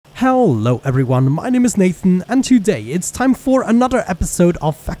Hello everyone, my name is Nathan and today it's time for another episode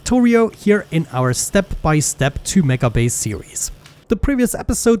of Factorio here in our step-by-step to Megabase series. The previous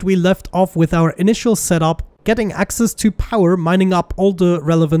episode we left off with our initial setup, getting access to power, mining up all the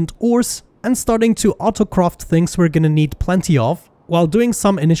relevant ores and starting to autocraft things we're gonna need plenty of, while doing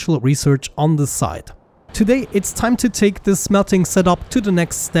some initial research on the side. Today it's time to take this smelting setup to the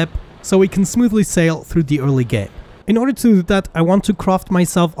next step so we can smoothly sail through the early game. In order to do that, I want to craft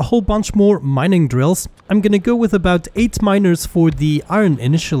myself a whole bunch more mining drills. I'm gonna go with about 8 miners for the iron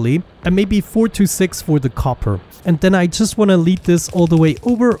initially, and maybe 4 to 6 for the copper. And then I just want to lead this all the way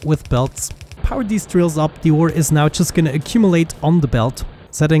over with belts. Power these drills up, the ore is now just gonna accumulate on the belt.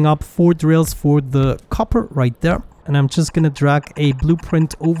 Setting up 4 drills for the copper right there. And I'm just gonna drag a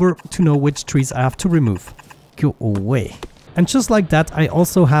blueprint over to know which trees I have to remove. Go away. And just like that, I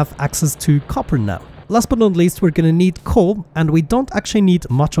also have access to copper now. Last but not least, we're gonna need coal, and we don't actually need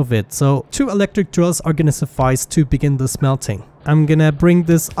much of it, so 2 electric drills are gonna suffice to begin the smelting. I'm gonna bring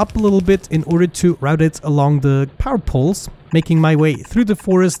this up a little bit in order to route it along the power poles, making my way through the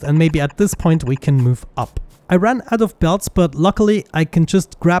forest, and maybe at this point we can move up. I ran out of belts, but luckily I can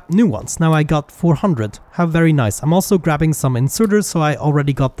just grab new ones. Now I got 400. How very nice. I'm also grabbing some inserters, so I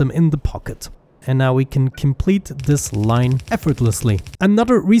already got them in the pocket. And now we can complete this line effortlessly.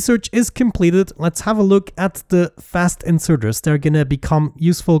 Another research is completed. Let's have a look at the fast inserters. They're gonna become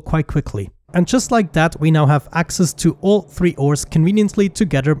useful quite quickly. And just like that, we now have access to all 3 ores conveniently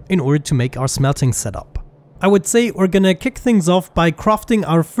together in order to make our smelting setup. I would say we're gonna kick things off by crafting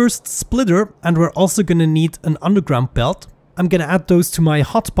our first splitter, and we're also gonna need an underground belt. I'm gonna add those to my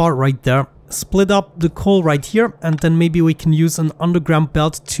hotbar right there. Split up the coal right here, and then maybe we can use an underground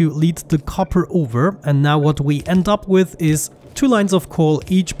belt to lead the copper over. And now what we end up with is 2 lines of coal,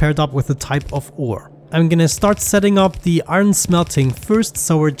 each paired up with a type of ore. I'm gonna start setting up the iron smelting first,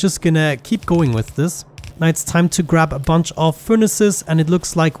 so we're just gonna keep going with this. Now it's time to grab a bunch of furnaces, and it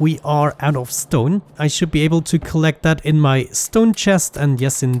looks like we are out of stone. I should be able to collect that in my stone chest, and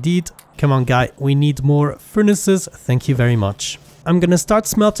yes indeed. Come on guy, we need more furnaces, thank you very much. I'm gonna start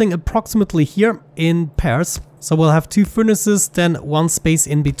smelting approximately here in pairs. So we'll have 2 furnaces, then 1 space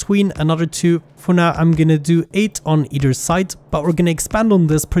in between, another 2. For now I'm gonna do 8 on either side, but we're gonna expand on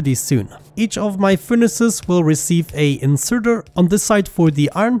this pretty soon. Each of my furnaces will receive a inserter, on this side for the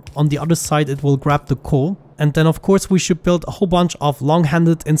iron, on the other side it will grab the coal. And then of course we should build a whole bunch of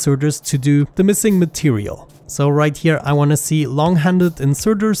long-handed inserters to do the missing material. So right here I want to see long-handed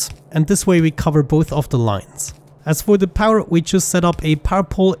inserters, and this way we cover both of the lines. As for the power, we just set up a power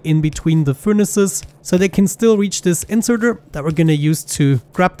pole in between the furnaces, so they can still reach this inserter that we're gonna use to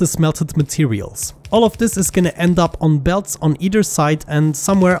grab the smelted materials. All of this is gonna end up on belts on either side, and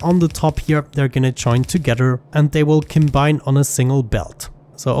somewhere on the top here they're gonna join together and they will combine on a single belt.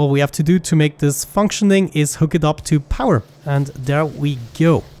 So all we have to do to make this functioning is hook it up to power, and there we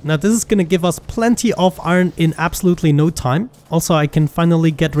go. Now this is gonna give us plenty of iron in absolutely no time. Also I can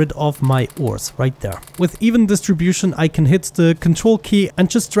finally get rid of my ores right there. With even distribution I can hit the control key and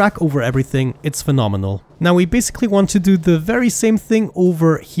just drag over everything. It's phenomenal. Now we basically want to do the very same thing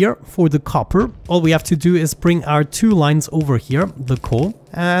over here for the copper. All we have to do is bring our 2 lines over here, the coal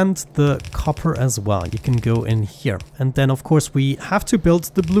and the copper as well. You can go in here. And then of course we have to build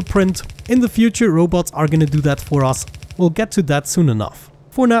the blueprint. In the future robots are gonna do that for us. We'll get to that soon enough.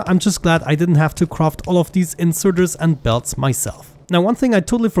 For now I'm just glad I didn't have to craft all of these inserters and belts myself. Now one thing I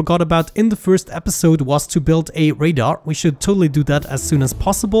totally forgot about in the first episode was to build a radar. We should totally do that as soon as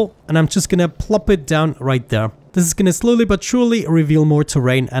possible, and I'm just gonna plop it down right there. This is gonna slowly but surely reveal more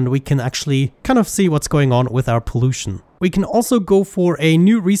terrain, and we can actually kind of see what's going on with our pollution. We can also go for a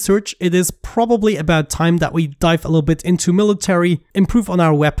new research. It is probably about time that we dive a little bit into military, improve on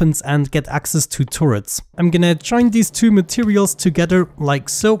our weapons and get access to turrets. I'm gonna join these 2 materials together like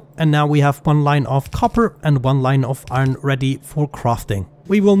so, and now we have 1 line of copper and 1 line of iron ready for crafting.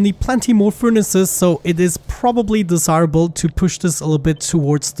 We will need plenty more furnaces, so it is probably desirable to push this a little bit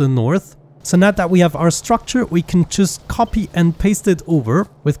towards the north. So now that we have our structure, we can just copy and paste it over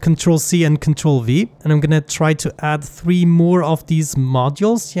with Ctrl C and Ctrl V. And I'm gonna try to add 3 more of these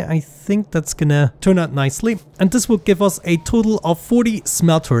modules. Yeah, I think that's gonna turn out nicely. And this will give us a total of 40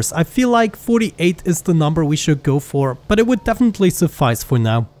 smelters. I feel like 48 is the number we should go for, but it would definitely suffice for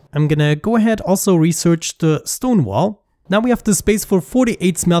now. I'm gonna go ahead also research the stone wall. Now we have the space for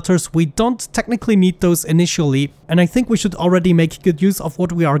 48 smelters. We don't technically need those initially, and I think we should already make good use of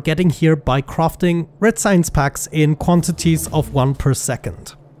what we are getting here by crafting red science packs in quantities of 1 per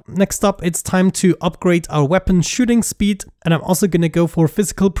second. Next up, it's time to upgrade our weapon shooting speed, and I'm also gonna go for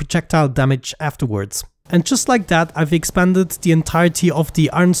physical projectile damage afterwards. And just like that, I've expanded the entirety of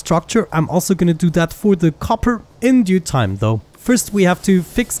the iron structure. I'm also going to do that for the copper in due time though. First, we have to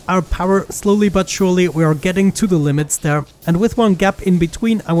fix our power. Slowly but surely, we are getting to the limits there. And with one gap in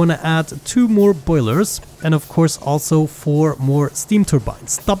between, I want to add 2 more boilers. And of course, also 4 more steam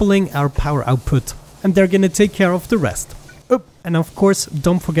turbines, doubling our power output. And they're going to take care of the rest. Oh, and of course,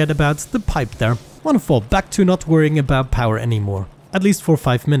 don't forget about the pipe there. Wonderful, back to not worrying about power anymore. At least for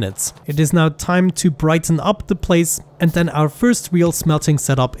 5 minutes. It is now time to brighten up the place. And then our first real smelting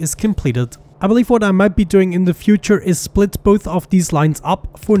setup is completed. I believe what I might be doing in the future is split both of these lines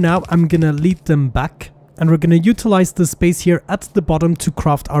up. For now, I'm gonna lead them back. And we're gonna utilize the space here at the bottom to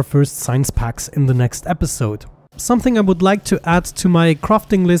craft our first science packs in the next episode. Something I would like to add to my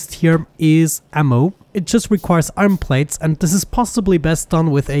crafting list here is ammo. It just requires iron plates, and this is possibly best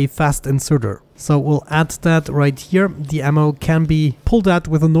done with a fast inserter. So we'll add that right here. The ammo can be pulled out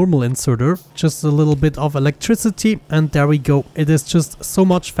with a normal inserter, just a little bit of electricity, and there we go. It is just so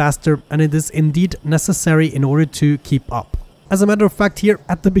much faster, and it is indeed necessary in order to keep up. As a matter of fact, here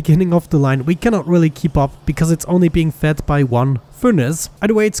at the beginning of the line, we cannot really keep up because it's only being fed by one furnace.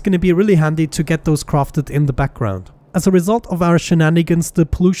 Either way, it's going to be really handy to get those crafted in the background. As a result of our shenanigans, the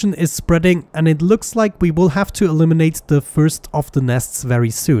pollution is spreading, and it looks like we will have to eliminate the first of the nests very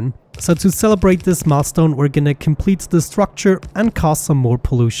soon. So to celebrate this milestone, we're gonna complete the structure and cause some more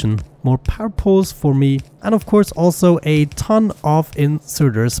pollution. More power poles for me, and of course also a ton of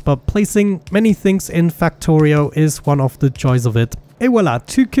inserters, but placing many things in Factorio is one of the joys of it. Et voila,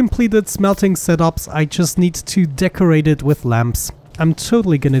 2 completed smelting setups. I just need to decorate it with lamps. I'm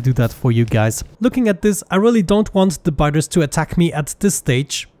totally gonna do that for you guys. Looking at this, I really don't want the biters to attack me at this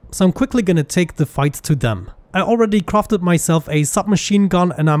stage, so I'm quickly gonna take the fight to them. I already crafted myself a submachine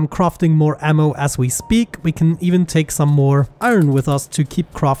gun, and I'm crafting more ammo as we speak. We can even take some more iron with us to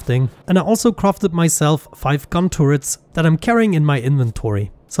keep crafting. And I also crafted myself 5 gun turrets that I'm carrying in my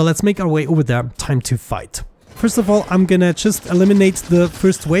inventory. So let's make our way over there. Time to fight. First of all, I'm gonna just eliminate the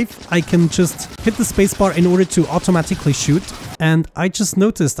first wave. I can just hit the spacebar in order to automatically shoot. And I just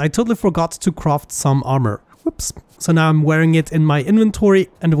noticed I totally forgot to craft some armor. Whoops. So now I'm wearing it in my inventory,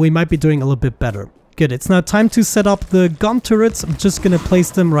 and we might be doing a little bit better. Good, it's now time to set up the gun turrets. I'm just gonna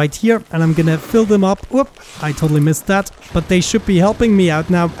place them right here, and I'm gonna fill them up. Whoop, I totally missed that. But they should be helping me out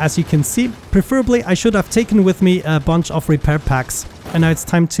now, as you can see. Preferably, I should have taken with me a bunch of repair packs. And now it's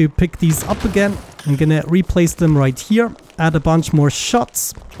time to pick these up again. I'm gonna replace them right here, add a bunch more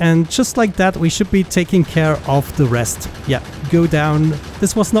shots, and just like that, we should be taking care of the rest. Yeah, go down.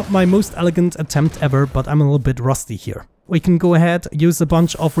 This was not my most elegant attempt ever, but I'm a little bit rusty here. We can go ahead, use a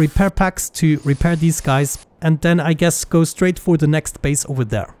bunch of repair packs to repair these guys, and then I guess go straight for the next base over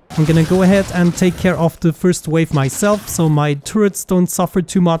there. I'm gonna go ahead and take care of the first wave myself, so my turrets don't suffer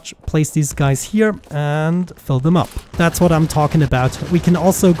too much. Place these guys here and fill them up. That's what I'm talking about. We can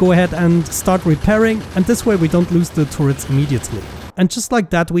also go ahead and start repairing, and this way we don't lose the turrets immediately. And just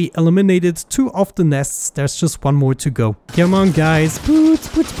like that, we eliminated 2 of the nests. There's just 1 more to go. Come on, guys. Put.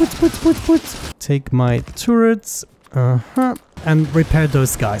 Take my turrets. And repair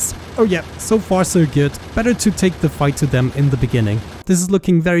those guys. Oh yeah, so far so good. Better to take the fight to them in the beginning. This is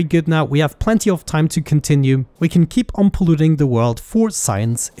looking very good now. We have plenty of time to continue. We can keep on polluting the world for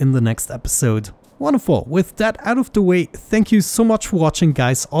science in the next episode. Wonderful. With that out of the way, thank you so much for watching,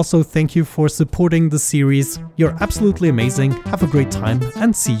 guys. Also, thank you for supporting the series. You're absolutely amazing. Have a great time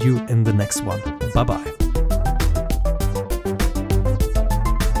and see you in the next one. Bye bye.